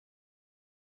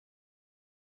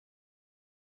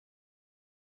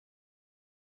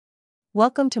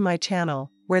Welcome to my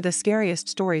channel, where the scariest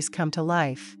stories come to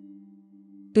life.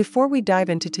 Before we dive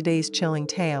into today's chilling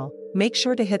tale, make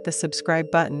sure to hit the subscribe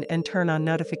button and turn on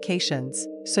notifications,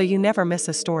 so you never miss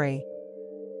a story.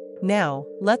 Now,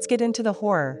 let's get into the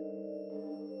horror.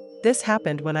 This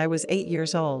happened when I was 8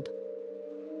 years old.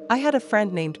 I had a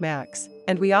friend named Max,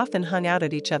 and we often hung out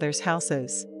at each other's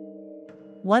houses.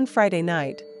 One Friday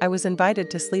night, I was invited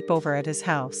to sleep over at his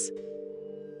house.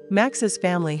 Max's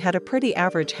family had a pretty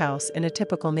average house in a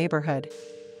typical neighborhood.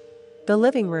 The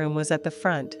living room was at the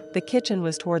front, the kitchen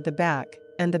was toward the back,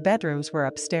 and the bedrooms were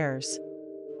upstairs.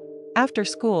 After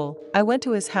school, I went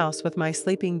to his house with my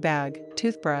sleeping bag,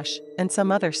 toothbrush, and some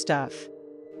other stuff.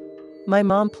 My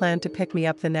mom planned to pick me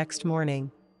up the next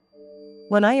morning.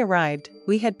 When I arrived,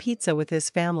 we had pizza with his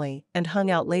family and hung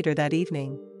out later that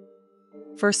evening.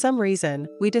 For some reason,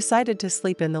 we decided to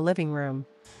sleep in the living room.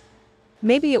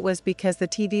 Maybe it was because the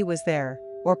TV was there,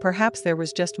 or perhaps there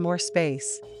was just more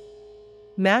space.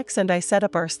 Max and I set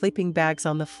up our sleeping bags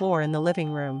on the floor in the living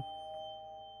room.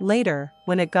 Later,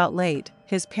 when it got late,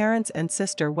 his parents and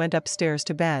sister went upstairs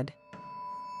to bed.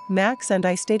 Max and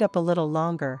I stayed up a little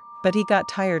longer, but he got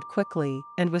tired quickly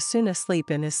and was soon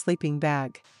asleep in his sleeping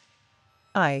bag.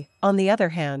 I, on the other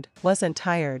hand, wasn't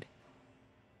tired.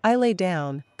 I lay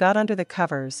down, got under the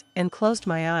covers, and closed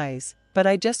my eyes, but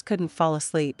I just couldn't fall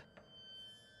asleep.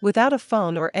 Without a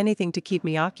phone or anything to keep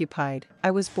me occupied,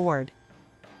 I was bored.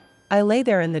 I lay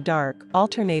there in the dark,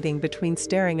 alternating between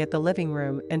staring at the living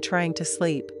room and trying to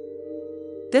sleep.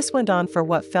 This went on for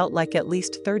what felt like at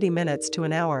least 30 minutes to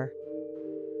an hour.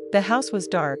 The house was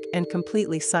dark and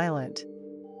completely silent.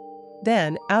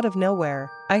 Then, out of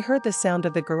nowhere, I heard the sound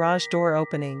of the garage door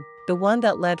opening, the one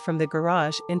that led from the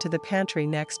garage into the pantry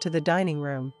next to the dining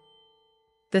room.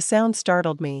 The sound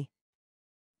startled me.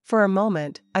 For a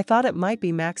moment, I thought it might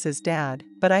be Max's dad,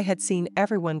 but I had seen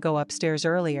everyone go upstairs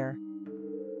earlier.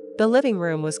 The living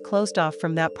room was closed off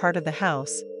from that part of the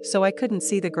house, so I couldn't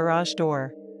see the garage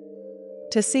door.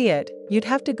 To see it, you'd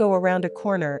have to go around a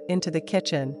corner into the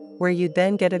kitchen, where you'd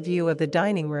then get a view of the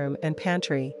dining room and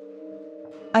pantry.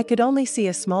 I could only see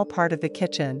a small part of the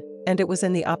kitchen, and it was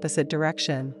in the opposite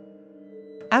direction.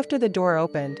 After the door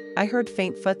opened, I heard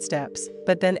faint footsteps,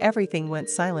 but then everything went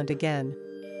silent again.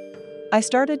 I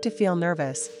started to feel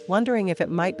nervous, wondering if it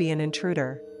might be an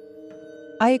intruder.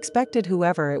 I expected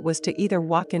whoever it was to either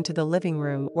walk into the living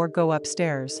room or go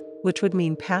upstairs, which would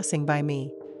mean passing by me.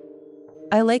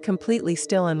 I lay completely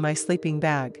still in my sleeping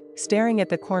bag, staring at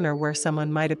the corner where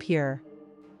someone might appear.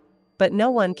 But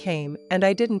no one came, and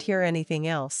I didn't hear anything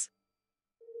else.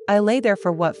 I lay there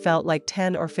for what felt like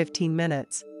 10 or 15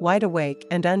 minutes, wide awake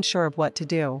and unsure of what to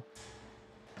do.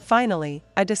 Finally,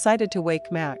 I decided to wake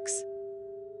Max.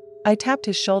 I tapped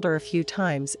his shoulder a few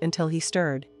times until he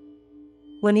stirred.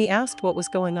 When he asked what was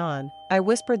going on, I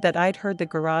whispered that I'd heard the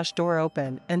garage door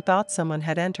open and thought someone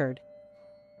had entered.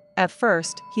 At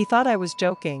first, he thought I was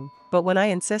joking, but when I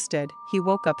insisted, he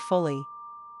woke up fully.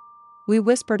 We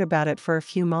whispered about it for a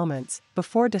few moments,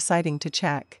 before deciding to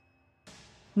check.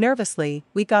 Nervously,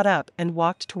 we got up and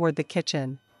walked toward the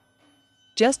kitchen.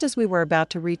 Just as we were about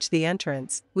to reach the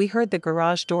entrance, we heard the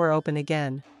garage door open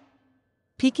again.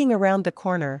 Peeking around the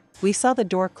corner, we saw the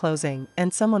door closing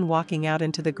and someone walking out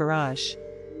into the garage.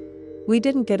 We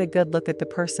didn't get a good look at the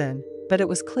person, but it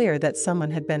was clear that someone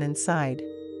had been inside.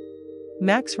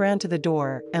 Max ran to the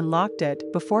door and locked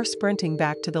it before sprinting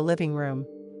back to the living room.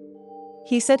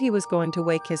 He said he was going to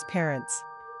wake his parents.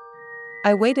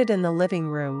 I waited in the living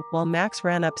room while Max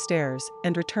ran upstairs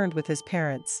and returned with his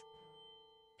parents.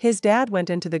 His dad went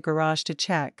into the garage to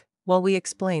check, while we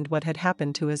explained what had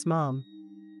happened to his mom.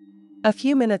 A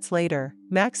few minutes later,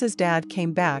 Max's dad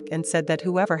came back and said that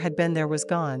whoever had been there was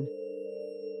gone.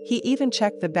 He even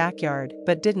checked the backyard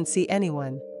but didn't see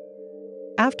anyone.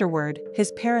 Afterward,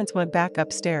 his parents went back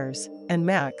upstairs, and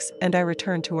Max and I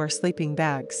returned to our sleeping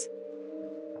bags.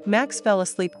 Max fell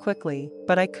asleep quickly,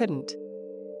 but I couldn't.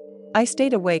 I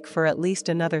stayed awake for at least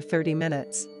another 30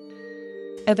 minutes.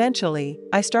 Eventually,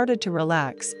 I started to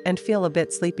relax and feel a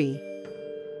bit sleepy.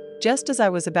 Just as I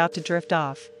was about to drift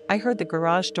off, I heard the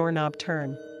garage doorknob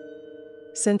turn.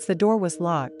 Since the door was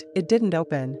locked, it didn't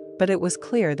open, but it was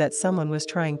clear that someone was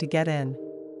trying to get in.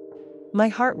 My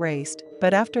heart raced,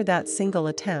 but after that single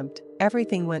attempt,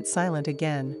 everything went silent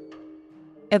again.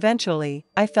 Eventually,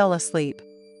 I fell asleep.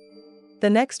 The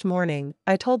next morning,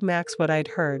 I told Max what I'd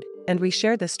heard, and we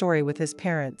shared the story with his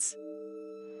parents.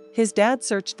 His dad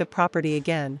searched the property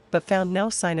again, but found no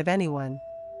sign of anyone.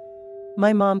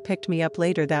 My mom picked me up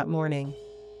later that morning.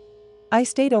 I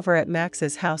stayed over at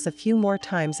Max's house a few more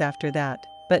times after that,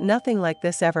 but nothing like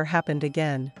this ever happened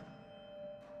again.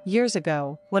 Years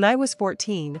ago, when I was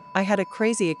 14, I had a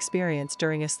crazy experience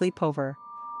during a sleepover.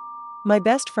 My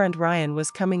best friend Ryan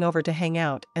was coming over to hang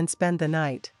out and spend the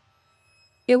night.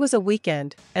 It was a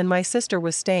weekend, and my sister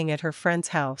was staying at her friend's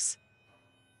house.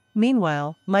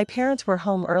 Meanwhile, my parents were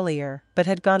home earlier but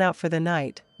had gone out for the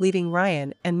night, leaving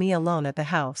Ryan and me alone at the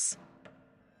house.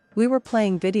 We were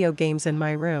playing video games in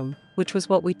my room, which was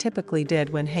what we typically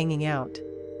did when hanging out.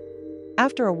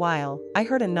 After a while, I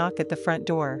heard a knock at the front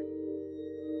door.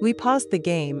 We paused the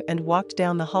game and walked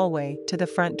down the hallway to the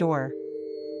front door.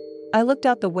 I looked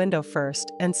out the window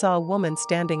first and saw a woman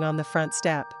standing on the front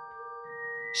step.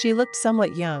 She looked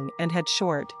somewhat young and had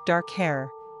short, dark hair.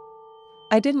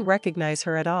 I didn't recognize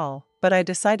her at all, but I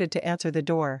decided to answer the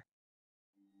door.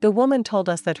 The woman told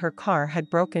us that her car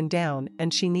had broken down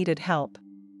and she needed help.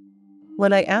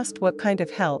 When I asked what kind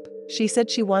of help, she said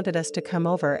she wanted us to come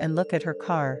over and look at her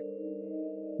car.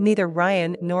 Neither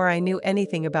Ryan nor I knew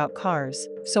anything about cars,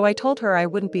 so I told her I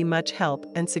wouldn't be much help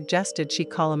and suggested she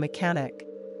call a mechanic.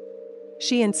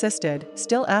 She insisted,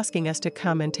 still asking us to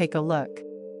come and take a look.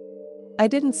 I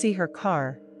didn't see her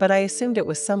car, but I assumed it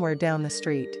was somewhere down the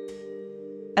street.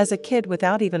 As a kid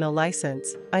without even a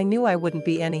license, I knew I wouldn't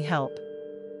be any help.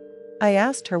 I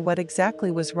asked her what exactly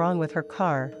was wrong with her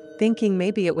car, thinking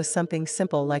maybe it was something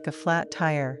simple like a flat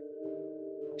tire.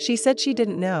 She said she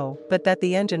didn't know, but that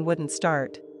the engine wouldn't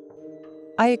start.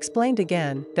 I explained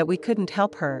again that we couldn't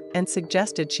help her and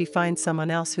suggested she find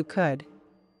someone else who could.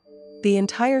 The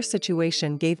entire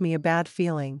situation gave me a bad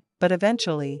feeling, but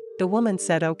eventually, the woman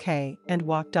said okay and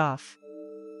walked off.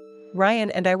 Ryan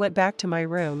and I went back to my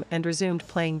room and resumed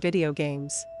playing video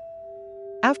games.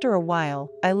 After a while,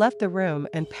 I left the room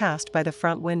and passed by the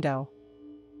front window.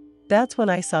 That's when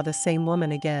I saw the same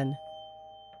woman again.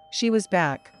 She was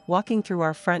back, walking through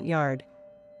our front yard.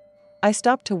 I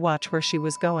stopped to watch where she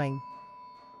was going.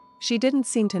 She didn't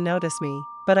seem to notice me,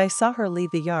 but I saw her leave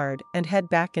the yard and head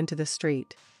back into the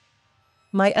street.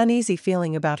 My uneasy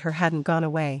feeling about her hadn't gone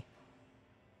away.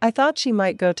 I thought she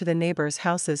might go to the neighbors'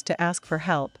 houses to ask for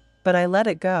help, but I let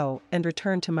it go and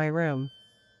returned to my room.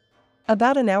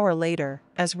 About an hour later,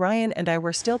 as Ryan and I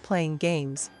were still playing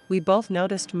games, we both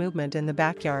noticed movement in the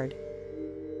backyard.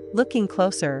 Looking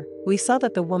closer, we saw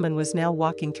that the woman was now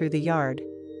walking through the yard.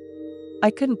 I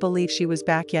couldn't believe she was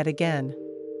back yet again.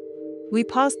 We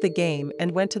paused the game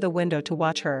and went to the window to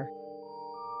watch her.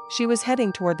 She was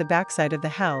heading toward the backside of the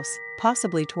house,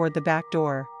 possibly toward the back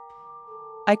door.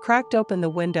 I cracked open the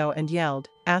window and yelled,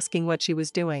 asking what she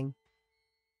was doing.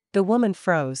 The woman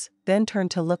froze, then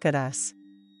turned to look at us.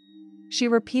 She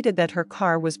repeated that her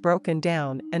car was broken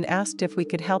down and asked if we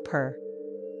could help her.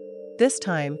 This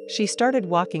time, she started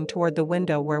walking toward the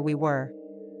window where we were.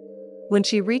 When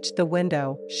she reached the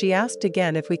window, she asked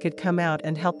again if we could come out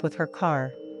and help with her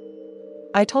car.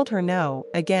 I told her no,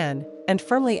 again, and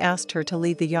firmly asked her to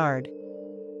leave the yard.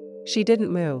 She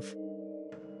didn't move.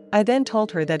 I then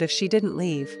told her that if she didn't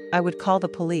leave, I would call the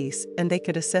police and they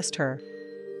could assist her.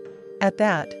 At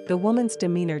that, the woman's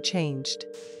demeanor changed.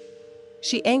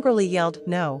 She angrily yelled,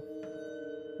 "No."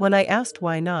 When I asked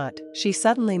why not, she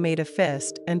suddenly made a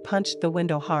fist and punched the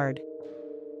window hard.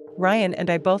 Ryan and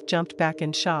I both jumped back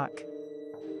in shock.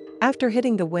 After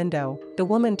hitting the window, the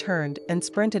woman turned and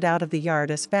sprinted out of the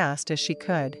yard as fast as she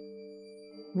could.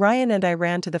 Ryan and I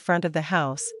ran to the front of the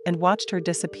house and watched her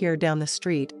disappear down the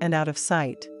street and out of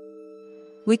sight.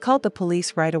 We called the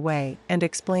police right away and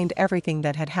explained everything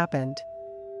that had happened.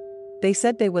 They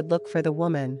said they would look for the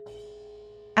woman.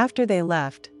 After they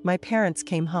left, my parents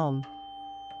came home.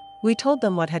 We told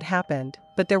them what had happened,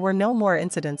 but there were no more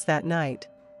incidents that night.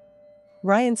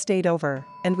 Ryan stayed over,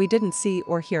 and we didn't see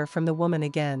or hear from the woman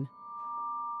again.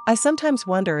 I sometimes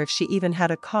wonder if she even had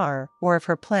a car or if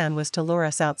her plan was to lure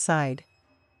us outside.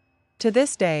 To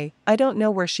this day, I don't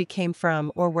know where she came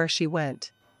from or where she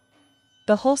went.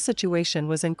 The whole situation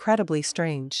was incredibly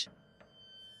strange.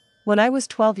 When I was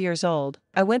 12 years old,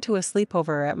 I went to a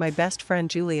sleepover at my best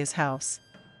friend Julia's house.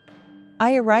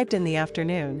 I arrived in the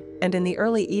afternoon, and in the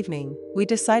early evening, we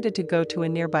decided to go to a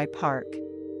nearby park.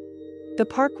 The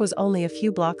park was only a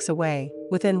few blocks away,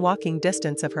 within walking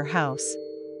distance of her house.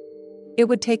 It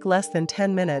would take less than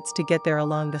 10 minutes to get there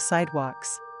along the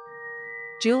sidewalks.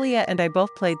 Julia and I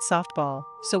both played softball,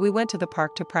 so we went to the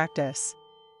park to practice.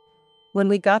 When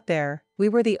we got there, we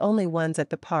were the only ones at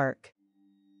the park.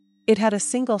 It had a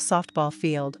single softball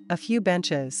field, a few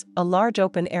benches, a large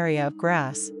open area of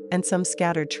grass, and some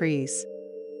scattered trees.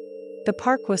 The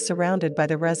park was surrounded by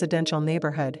the residential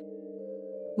neighborhood.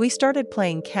 We started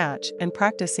playing catch and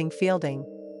practicing fielding.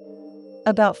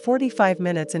 About 45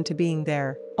 minutes into being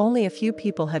there, only a few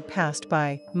people had passed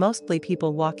by, mostly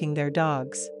people walking their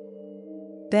dogs.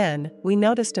 Then, we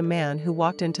noticed a man who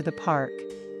walked into the park.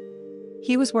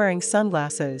 He was wearing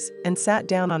sunglasses and sat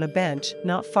down on a bench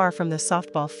not far from the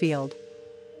softball field.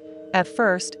 At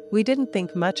first, we didn't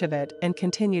think much of it and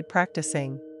continued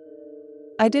practicing.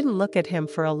 I didn't look at him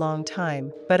for a long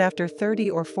time, but after 30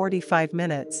 or 45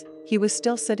 minutes, he was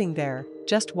still sitting there,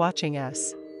 just watching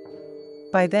us.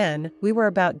 By then, we were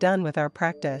about done with our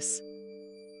practice.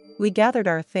 We gathered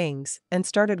our things and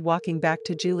started walking back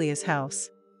to Julia's house.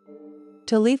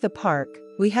 To leave the park,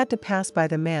 we had to pass by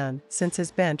the man since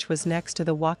his bench was next to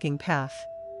the walking path.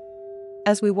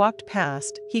 As we walked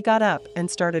past, he got up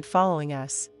and started following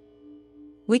us.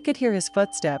 We could hear his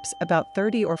footsteps about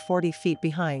 30 or 40 feet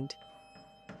behind.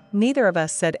 Neither of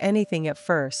us said anything at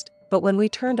first, but when we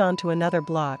turned onto another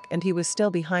block and he was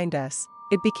still behind us,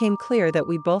 it became clear that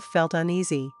we both felt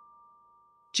uneasy.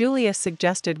 Julia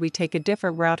suggested we take a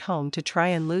different route home to try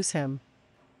and lose him.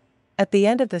 At the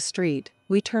end of the street,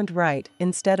 we turned right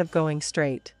instead of going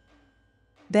straight.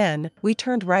 Then, we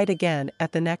turned right again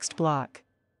at the next block.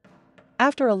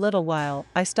 After a little while,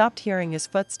 I stopped hearing his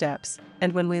footsteps,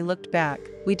 and when we looked back,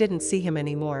 we didn't see him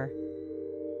anymore.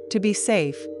 To be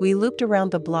safe, we looped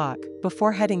around the block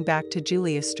before heading back to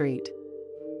Julia Street.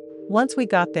 Once we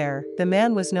got there, the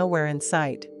man was nowhere in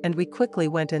sight, and we quickly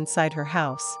went inside her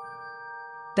house.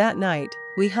 That night,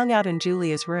 we hung out in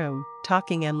Julia's room,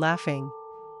 talking and laughing.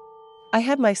 I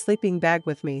had my sleeping bag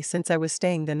with me since I was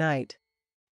staying the night.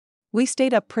 We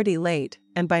stayed up pretty late,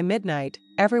 and by midnight,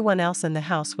 everyone else in the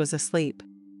house was asleep.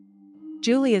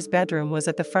 Julia's bedroom was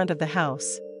at the front of the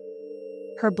house.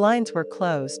 Her blinds were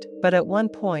closed, but at one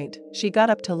point, she got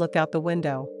up to look out the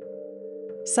window.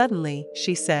 Suddenly,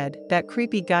 she said, "That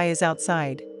creepy guy is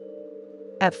outside."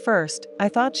 At first, I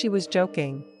thought she was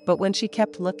joking, but when she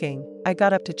kept looking, I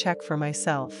got up to check for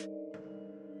myself.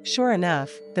 Sure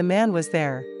enough, the man was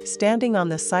there, standing on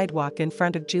the sidewalk in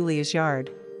front of Julia's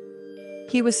yard.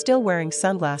 He was still wearing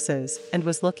sunglasses and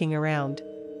was looking around.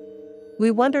 We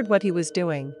wondered what he was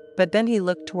doing, but then he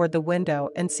looked toward the window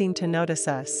and seemed to notice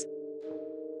us.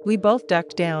 We both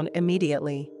ducked down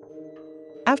immediately.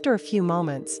 After a few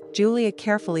moments, Julia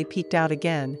carefully peeked out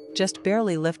again, just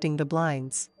barely lifting the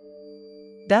blinds.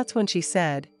 That's when she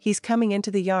said, "He's coming into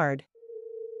the yard."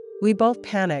 We both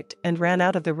panicked and ran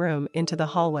out of the room into the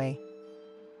hallway.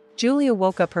 Julia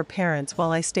woke up her parents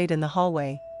while I stayed in the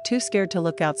hallway, too scared to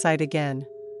look outside again.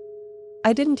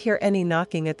 I didn't hear any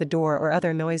knocking at the door or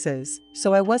other noises,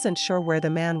 so I wasn't sure where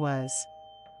the man was.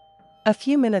 A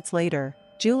few minutes later,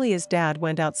 Julia's dad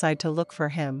went outside to look for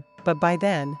him, but by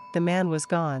then, the man was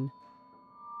gone.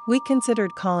 We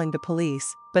considered calling the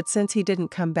police, but since he didn't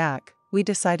come back, we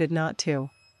decided not to.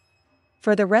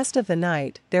 For the rest of the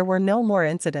night, there were no more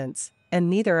incidents, and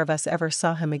neither of us ever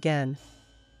saw him again.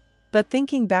 But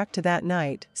thinking back to that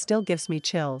night still gives me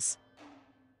chills.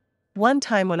 One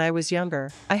time when I was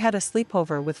younger, I had a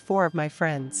sleepover with 4 of my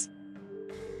friends.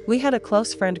 We had a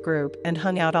close friend group and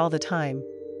hung out all the time.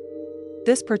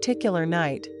 This particular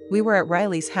night, we were at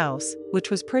Riley's house,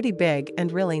 which was pretty big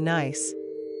and really nice.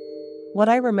 What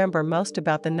I remember most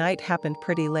about the night happened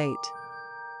pretty late.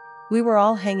 We were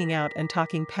all hanging out and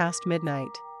talking past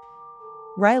midnight.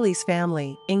 Riley's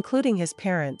family, including his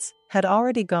parents, had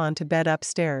already gone to bed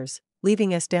upstairs,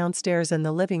 leaving us downstairs in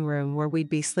the living room where we'd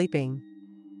be sleeping.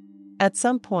 At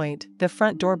some point, the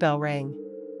front doorbell rang.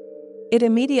 It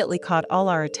immediately caught all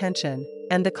our attention,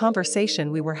 and the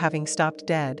conversation we were having stopped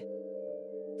dead.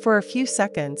 For a few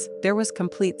seconds, there was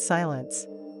complete silence.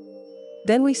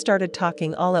 Then we started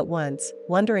talking all at once,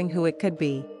 wondering who it could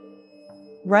be.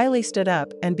 Riley stood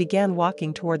up and began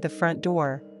walking toward the front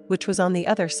door, which was on the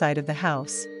other side of the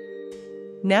house.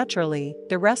 Naturally,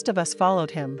 the rest of us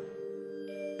followed him.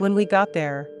 When we got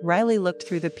there, Riley looked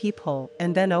through the peephole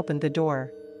and then opened the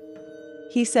door.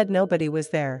 He said nobody was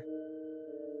there.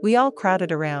 We all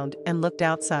crowded around and looked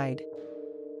outside.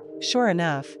 Sure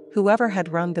enough, whoever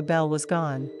had rung the bell was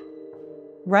gone.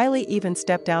 Riley even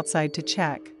stepped outside to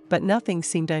check, but nothing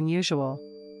seemed unusual.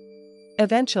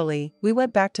 Eventually, we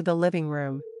went back to the living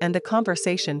room, and the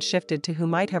conversation shifted to who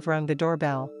might have rung the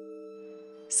doorbell.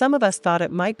 Some of us thought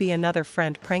it might be another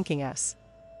friend pranking us.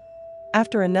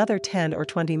 After another 10 or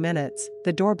 20 minutes,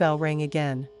 the doorbell rang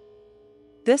again.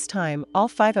 This time, all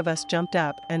 5 of us jumped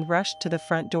up and rushed to the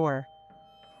front door.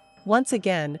 Once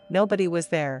again, nobody was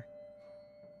there.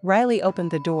 Riley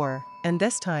opened the door, and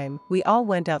this time, we all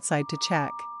went outside to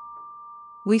check.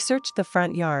 We searched the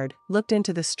front yard, looked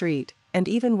into the street, and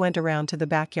even went around to the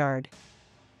backyard.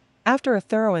 After a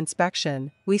thorough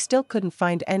inspection, we still couldn't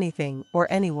find anything or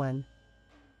anyone.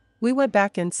 We went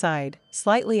back inside,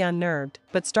 slightly unnerved,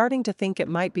 but starting to think it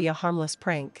might be a harmless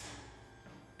prank.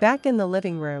 Back in the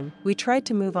living room, we tried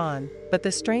to move on, but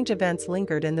the strange events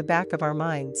lingered in the back of our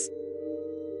minds.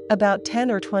 About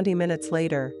 10 or 20 minutes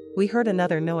later, we heard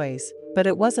another noise, but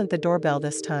it wasn't the doorbell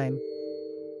this time.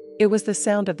 It was the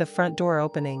sound of the front door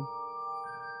opening.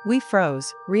 We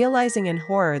froze, realizing in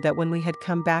horror that when we had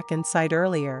come back inside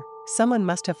earlier, someone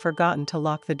must have forgotten to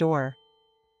lock the door.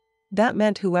 That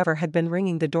meant whoever had been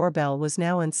ringing the doorbell was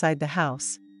now inside the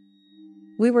house.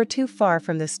 We were too far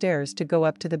from the stairs to go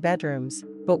up to the bedrooms,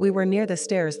 but we were near the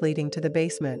stairs leading to the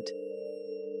basement.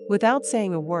 Without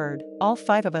saying a word, all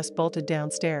 5 of us bolted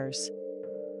downstairs.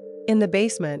 In the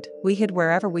basement, we hid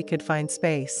wherever we could find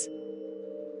space.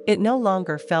 It no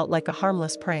longer felt like a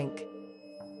harmless prank.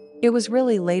 It was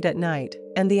really late at night,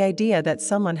 and the idea that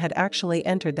someone had actually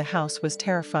entered the house was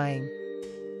terrifying.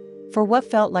 For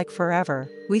what felt like forever,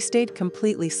 we stayed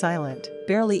completely silent,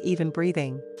 barely even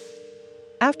breathing.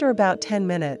 After about 10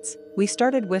 minutes, we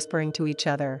started whispering to each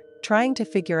other, trying to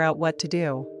figure out what to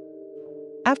do.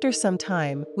 After some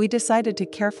time, we decided to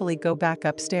carefully go back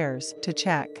upstairs to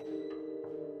check.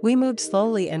 We moved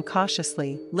slowly and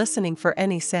cautiously, listening for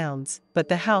any sounds, but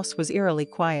the house was eerily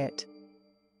quiet.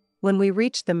 When we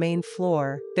reached the main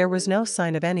floor, there was no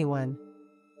sign of anyone.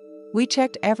 We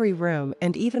checked every room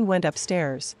and even went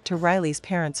upstairs to Riley's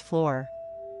parents' floor.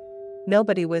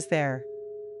 Nobody was there.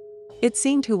 It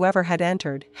seemed whoever had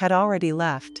entered had already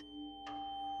left.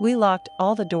 We locked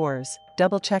all the doors,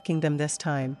 double-checking them this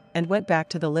time, and went back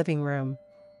to the living room.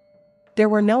 There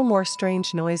were no more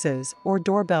strange noises or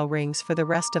doorbell rings for the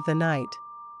rest of the night.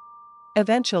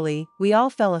 Eventually, we all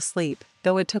fell asleep,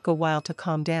 though it took a while to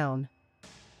calm down.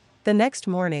 The next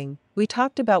morning, we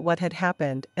talked about what had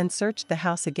happened and searched the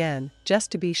house again, just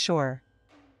to be sure.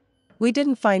 We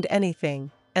didn't find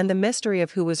anything, and the mystery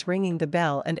of who was ringing the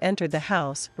bell and entered the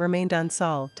house remained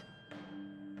unsolved.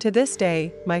 To this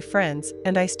day, my friends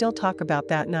and I still talk about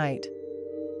that night.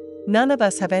 None of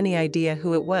us have any idea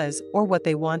who it was or what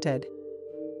they wanted.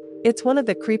 It's one of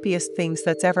the creepiest things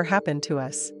that's ever happened to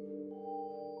us.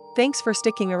 Thanks for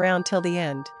sticking around till the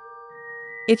end.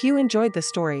 If you enjoyed the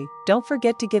story, don't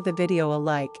forget to give the video a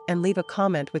like and leave a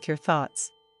comment with your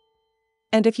thoughts.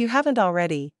 And if you haven't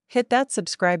already, hit that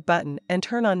subscribe button and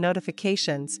turn on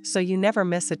notifications so you never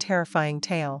miss a terrifying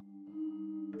tale.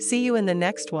 See you in the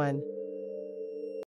next one.